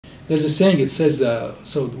There's a saying. It says,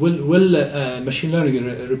 "So will machine learning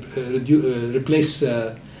replace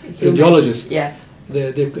radiologists?" Yeah.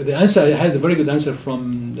 The answer, I had a very good answer from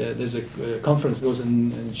there's a conference that goes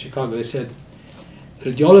in Chicago. They said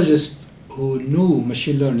radiologists who knew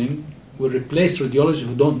machine learning will replace radiologists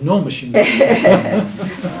who don't know machine learning.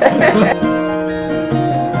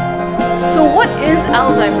 So what is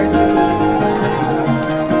Alzheimer's disease?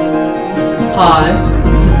 Hi,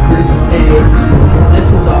 this is Group A, and this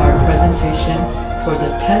is our presentation for the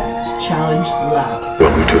PET Challenge Lab.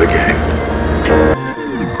 Welcome to the game.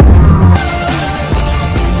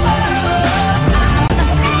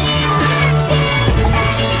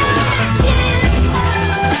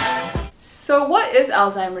 So what is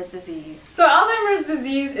Alzheimer's disease? So Alzheimer's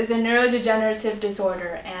disease is a neurodegenerative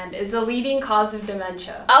disorder and is the leading cause of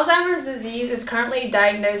dementia. Alzheimer's disease is currently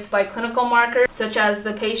diagnosed by clinical markers such as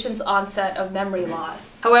the patient's onset of memory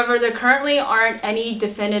loss. However, there currently aren't any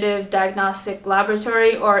definitive diagnostic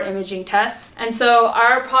laboratory or imaging tests, and so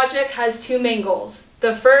our project has two main goals.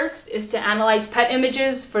 The first is to analyze PET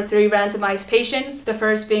images for 3 randomized patients, the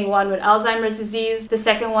first being one with Alzheimer's disease, the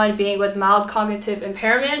second one being with mild cognitive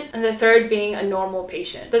impairment, and the third being a normal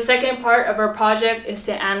patient. The second part of our project is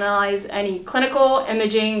to analyze any clinical,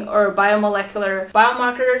 imaging, or biomolecular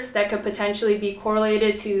biomarkers that could potentially be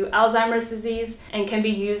correlated to Alzheimer's disease and can be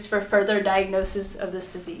used for further diagnosis of this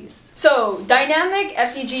disease. So, dynamic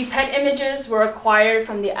FDG PET images were acquired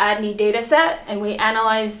from the ADNI dataset, and we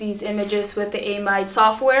analyzed these images with the AMIDE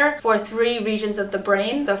software for 3 regions of the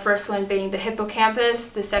brain, the first one being the hippocampus,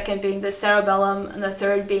 the second being the cerebellum, and the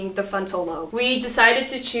third being the frontal lobe. We decided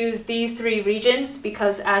to choose these 3 regions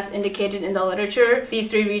because, as indicated in the literature, these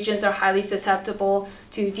 3 regions are highly susceptible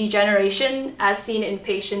to degeneration as seen in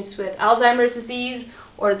patients with Alzheimer's disease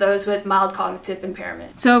or those with mild cognitive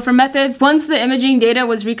impairment. So for methods, once the imaging data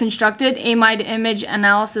was reconstructed, AMIDE image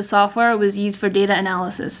analysis software was used for data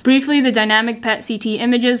analysis. Briefly, the dynamic PET CT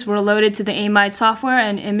images were loaded to the AMIDE software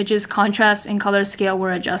and images contrast and color scale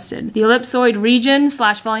were adjusted. The ellipsoid region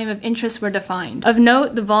 / volume of interest were defined. Of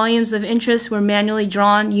note, the volumes of interest were manually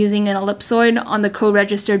drawn using an ellipsoid on the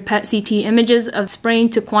co-registered PET CT images of brain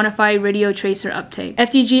to quantify radio tracer uptake.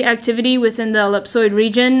 FDG activity within the ellipsoid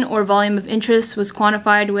region or volume of interest was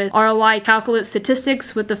quantified with ROI calculate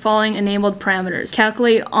statistics with the following enabled parameters.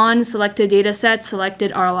 Calculate on selected dataset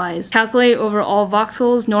selected ROIs. Calculate over all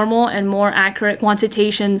voxels normal and more accurate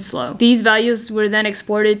quantitation slow. These values were then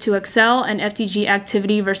exported to Excel and FDG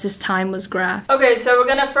activity versus time was graphed. Okay, so we're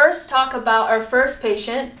gonna first talk about our first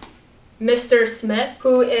patient, Mr. Smith,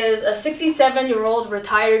 who is a 67-year-old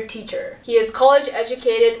retired teacher. He is college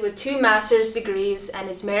educated with 2 master's degrees and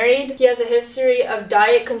is married. He has a history of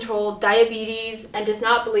diet-controlled diabetes and does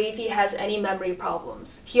not believe he has any memory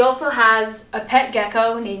problems. He also has a pet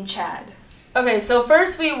gecko named Chad. Okay, so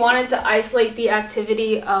first we wanted to isolate the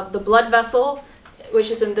activity of the blood vessel,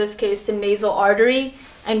 which is in this case the nasal artery,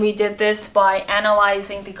 and we did this by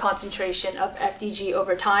analyzing the concentration of FDG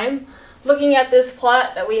over time. Looking at this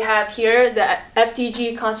plot that we have here, the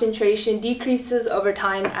FDG concentration decreases over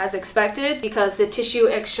time as expected because the tissue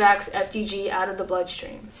extracts FDG out of the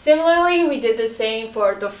bloodstream. Similarly, we did the same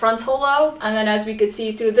for the frontal lobe, and then as we could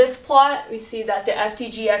see through this plot, we see that the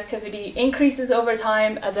FDG activity increases over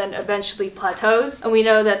time and then eventually plateaus. And we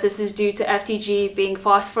know that this is due to FDG being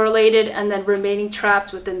phosphorylated and then remaining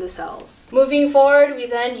trapped within the cells. Moving forward, we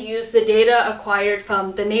then use the data acquired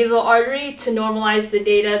from the nasal artery to normalize the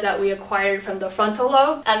data that we acquired from the frontal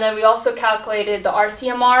lobe, and then we also calculated the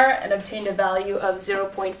RCMR and obtained a value of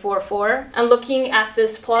 0.44. And looking at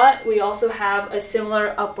this plot, we also have a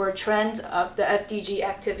similar upward trend of the FDG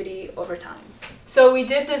activity over time. So we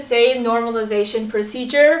did the same normalization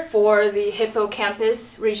procedure for the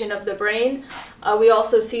hippocampus region of the brain. We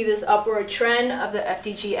also see this upward trend of the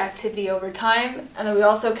FDG activity over time, and then we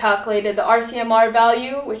also calculated the RCMR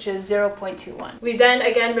value, which is 0.21. We then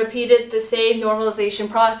again repeated the same normalization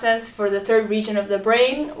process for the third region of the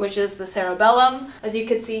brain, which is the cerebellum. As you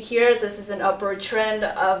can see here, this is an upward trend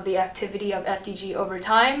of the activity of FDG over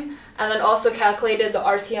time, and then also calculated the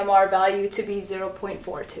RCMR value to be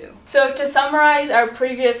 0.42. So to summarize our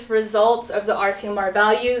previous results of the RCMR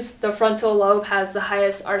values, the frontal lobe has the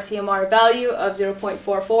highest RCMR value of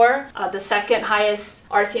 0.44, the second highest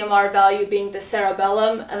RCMR value being the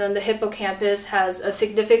cerebellum, and then the hippocampus has a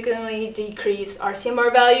significantly decreased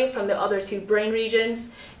RCMR value from the other 2 brain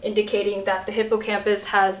regions, indicating that the hippocampus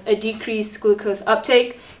has a decreased glucose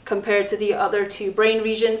uptake compared to the other 2 brain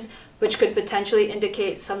regions, which could potentially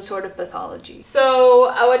indicate some sort of pathology. So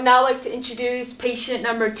I would now like to introduce patient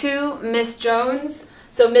number 2, Miss Jones.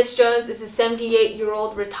 So Miss Jones is a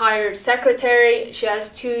 78-year-old retired secretary. She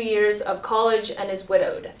has 2 years of college and is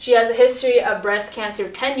widowed. She has a history of breast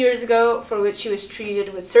cancer 10 years ago, for which she was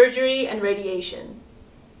treated with surgery and radiation.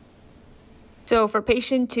 So for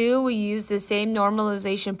patient 2, we use the same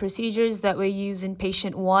normalization procedures that we use in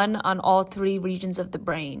patient 1 on all 3 regions of the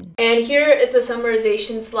brain. And here is a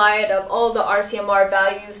summarization slide of all the RCMR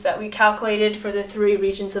values that we calculated for the 3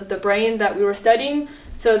 regions of the brain that we were studying.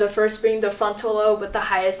 So the first being the frontal lobe with the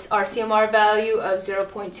highest RCMR value of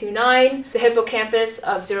 0.29, the hippocampus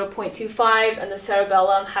of 0.25, and the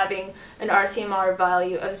cerebellum having an RCMR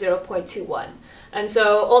value of 0.21. And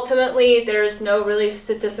so ultimately, there is no really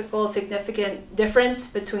statistical significant difference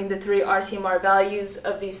between the 3 RCMR values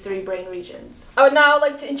of these 3 brain regions. I would now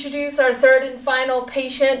like to introduce our third and final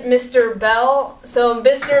patient, Mr. Bell. So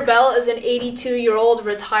Mr. Bell is an 82-year-old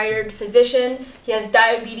retired physician. He has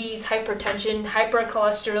diabetes, hypertension,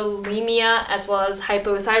 hypercholesterolemia, as well as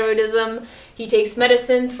hypothyroidism. He takes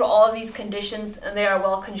medicines for all of these conditions and they are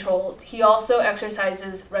well controlled. He also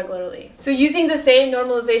exercises regularly. So using the same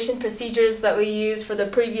normalization procedures that we used for the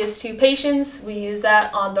previous 2 patients, we use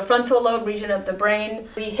that on the frontal lobe region of the brain,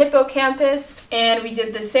 the hippocampus, and we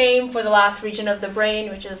did the same for the last region of the brain,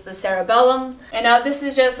 which is the cerebellum. And now this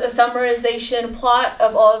is just a summarization plot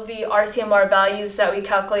of all of the RCMR values that we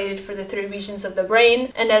calculated for the 3 regions of the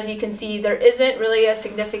brain. And as you can see, there isn't really a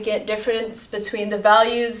significant difference between the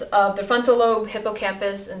values of the frontal lobe,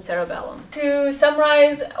 hippocampus, and cerebellum. To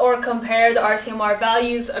summarize or compare the RCMR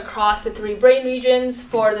values across the 3 brain regions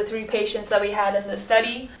for the 3 patients that we had in the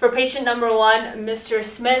study. For patient number 1, Mr.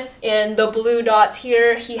 Smith, in the blue dots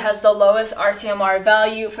here, he has the lowest RCMR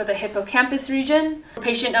value for the hippocampus region. For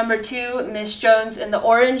patient number 2, Miss Jones, in the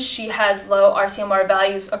orange, she has low RCMR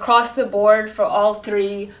values across the board for all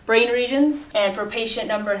 3 brain regions. And for patient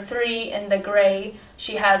number 3, in the gray,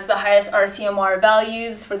 she has the highest RCMR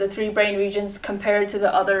values for the 3 brain regions compared to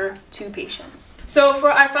the other 2 patients. So for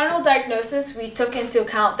our final diagnosis, we took into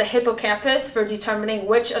account the hippocampus for determining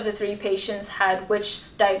which of the 3 patients had which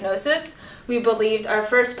diagnosis. We believed our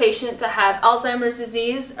first patient to have Alzheimer's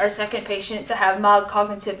disease, our second patient to have mild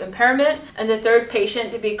cognitive impairment, and the third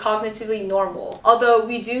patient to be cognitively normal. Although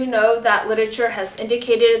we do know that literature has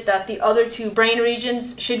indicated that the other 2 brain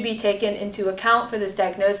regions should be taken into account for this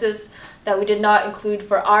diagnosis that we did not include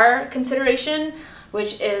for our consideration,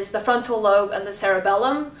 which is the frontal lobe and the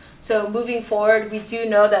cerebellum. So moving forward, we do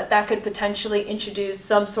know that that could potentially introduce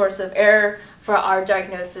some source of error for our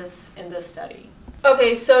diagnosis in this study.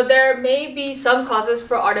 Okay, so there may be some causes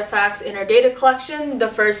for artifacts in our data collection, the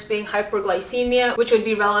first being hyperglycemia, which would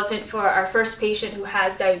be relevant for our first patient who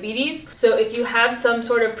has diabetes. So if you have some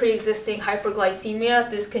sort of pre-existing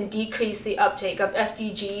hyperglycemia, this can decrease the uptake of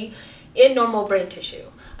FDG in normal brain tissue.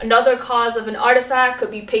 Another cause of an artifact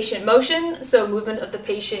could be patient motion, so movement of the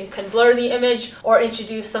patient can blur the image or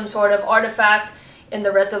introduce some sort of artifact in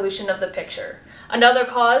the resolution of the picture. Another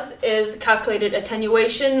cause is calculated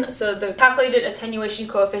attenuation, so the calculated attenuation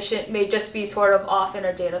coefficient may just be sort of off in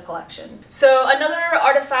our data collection. So another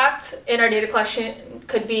artifact in our data collection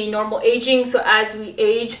could be normal aging. So as we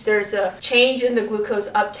age, there's a change in the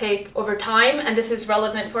glucose uptake over time, and this is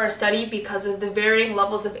relevant for our study because of the varying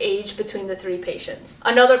levels of age between the 3 patients.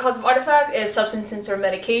 Another cause of artifact is substances or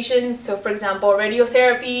medications. So for example,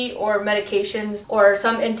 radiotherapy or medications or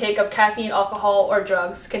some intake of caffeine, alcohol, or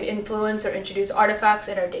drugs can influence or introduce artifacts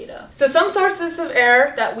in our data. So some sources of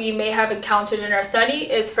error that we may have encountered in our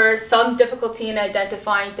study is first some difficulty in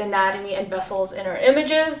identifying the anatomy and vessels in our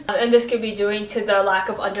images, and this could be due to the lack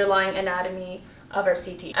of underlying anatomy of our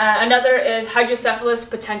CT. Another is hydrocephalus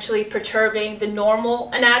potentially perturbing the normal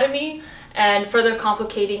anatomy and further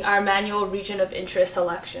complicating our manual region of interest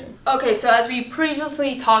selection. Okay, so as we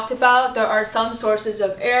previously talked about, there are some sources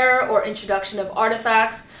of error or introduction of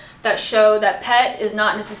artifacts that show that PET is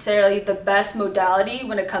not necessarily the best modality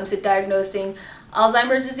when it comes to diagnosing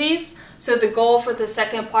Alzheimer's disease. So the goal for the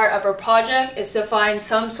second part of our project is to find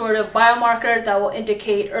some sort of biomarker that will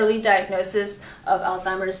indicate early diagnosis of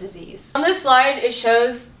Alzheimer's disease. On this slide, it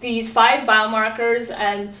shows these 5 biomarkers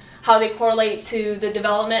and how they correlate to the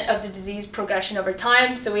development of the disease progression over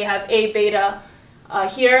time. So we have A-beta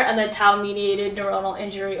here and the tau-mediated neuronal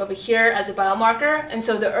injury over here as a biomarker. And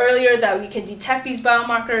so the earlier that we can detect these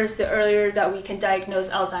biomarkers, the earlier that we can diagnose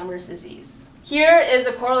Alzheimer's disease. Here is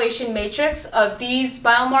a correlation matrix of these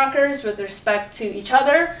biomarkers with respect to each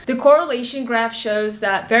other. The correlation graph shows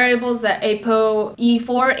that variables that APO,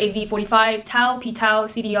 E4, AV45, tau, p-tau,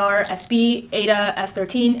 CDR, SB, ADA,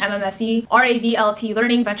 S13, MMSE, RAV-LT,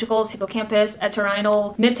 learning, ventricles, hippocampus,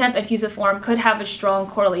 entorhinal, mid-temp, and fusiform could have a strong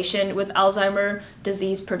correlation with Alzheimer's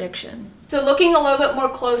disease prediction. So looking a little bit more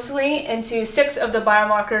closely into 6 of the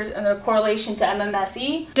biomarkers and their correlation to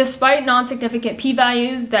MMSE, despite non-significant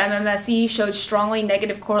p-values, the MMSE showed strongly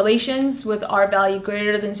negative correlations with R value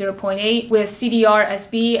greater than 0.8 with CDR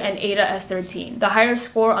SB and ADA S13. The higher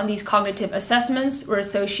score on these cognitive assessments were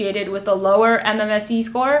associated with a lower MMSE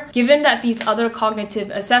score. Given that these other cognitive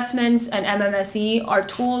assessments and MMSE are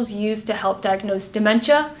tools used to help diagnose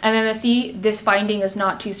dementia, MMSE, this finding is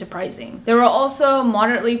not too surprising. There were also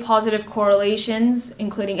moderately positive correlations,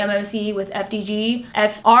 including MMSE with FDG,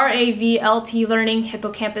 RAV-LT learning,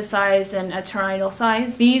 hippocampus size, and entorhinal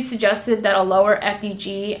size. These suggested that a lower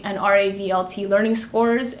FDG and RAV-LT learning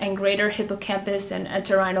scores and greater hippocampus and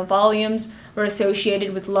entorhinal volumes were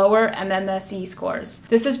associated with lower MMSE scores.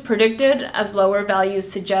 This is predicted as lower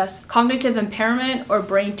values suggest cognitive impairment or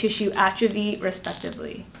brain tissue atrophy,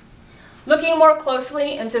 respectively. Looking more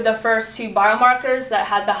closely into the first 2 biomarkers that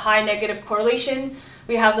had the high negative correlation,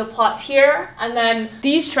 we have the plots here, and then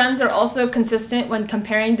these trends are also consistent when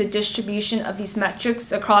comparing the distribution of these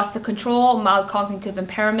metrics across the control, mild cognitive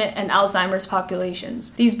impairment, and Alzheimer's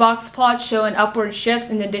populations. These box plots show an upward shift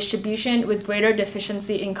in the distribution with greater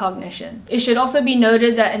deficiency in cognition. It should also be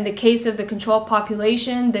noted that in the case of the control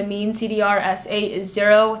population, the mean CDR-S8 is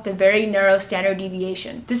 0 with a very narrow standard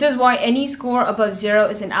deviation. This is why any score above 0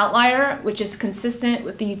 is an outlier, which is consistent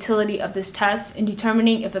with the utility of this test in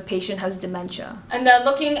determining if a patient has dementia. And then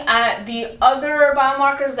looking at the other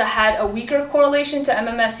biomarkers that had a weaker correlation to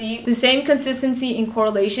MMSE, the same consistency in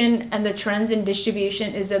correlation and the trends in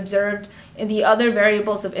distribution is observed in the other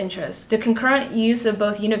variables of interest. The concurrent use of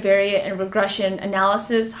both univariate and regression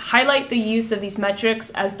analysis highlight the use of these metrics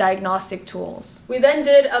as diagnostic tools. We then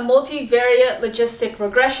did a multivariate logistic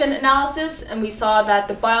regression analysis, and we saw that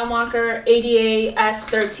the biomarker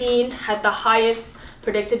ADA-S13 had the highest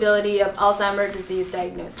predictability of Alzheimer's disease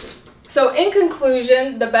diagnosis. So in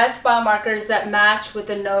conclusion, the best biomarkers that match with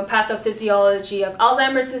the known pathophysiology of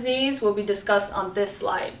Alzheimer's disease will be discussed on this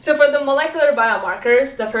slide. So for the molecular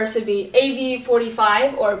biomarkers, the first would be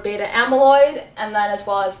AV45 or beta amyloid, and then as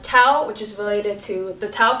well as tau, which is related to the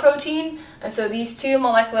tau protein. And so these 2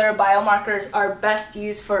 molecular biomarkers are best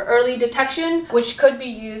used for early detection, which could be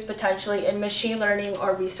used potentially in machine learning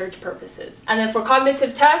or research purposes. And then for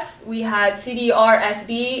cognitive tests, we had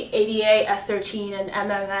CDR-SB, ADA-S13,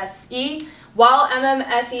 and MMSE. While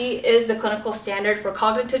MMSE is the clinical standard for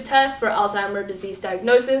cognitive tests for Alzheimer's disease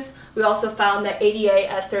diagnosis, we also found that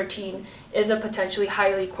ADA-S13 is a potentially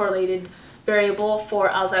highly correlated variable for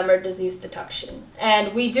Alzheimer's disease detection.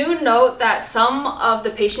 And we do note that some of the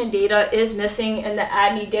patient data is missing in the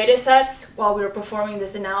ADNI datasets while we were performing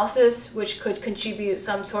this analysis, which could contribute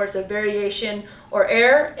some source of variation or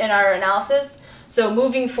error in our analysis. So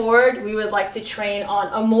moving forward, we would like to train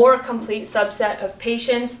on a more complete subset of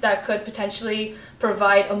patients that could potentially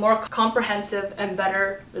provide a more comprehensive and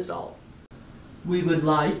better result. We would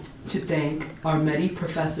like to thank our Medi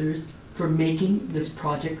professors for making this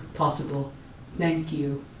project possible. Thank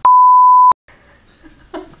you.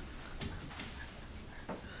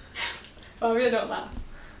 Oh, we don't laugh.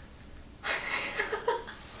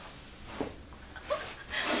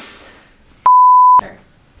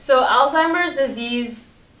 So Alzheimer's disease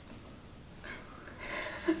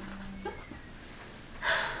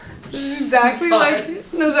this is exactly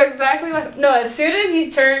like no, as soon as you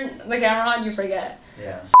turn the camera on, you forget.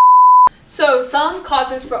 Yeah. So some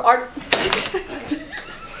causes for art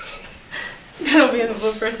that'll be in the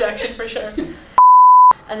blooper section for sure.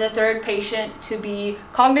 And the third patient to be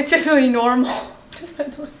cognitively normal. What is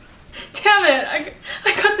that noise? Damn it!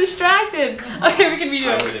 I got distracted. Okay, we can redo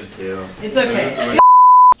it. I would have too. It's okay.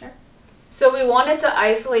 So we wanted to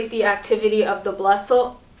isolate the activity of the blood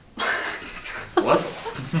vessel. What?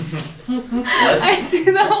 I do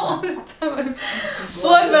that all the time.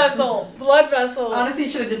 Blood vessel. Honestly, you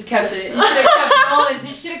should have just kept it. You should have kept rolling.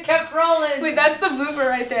 You should have kept rolling. Wait, that's the blooper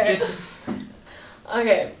right there.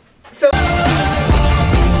 Okay, so.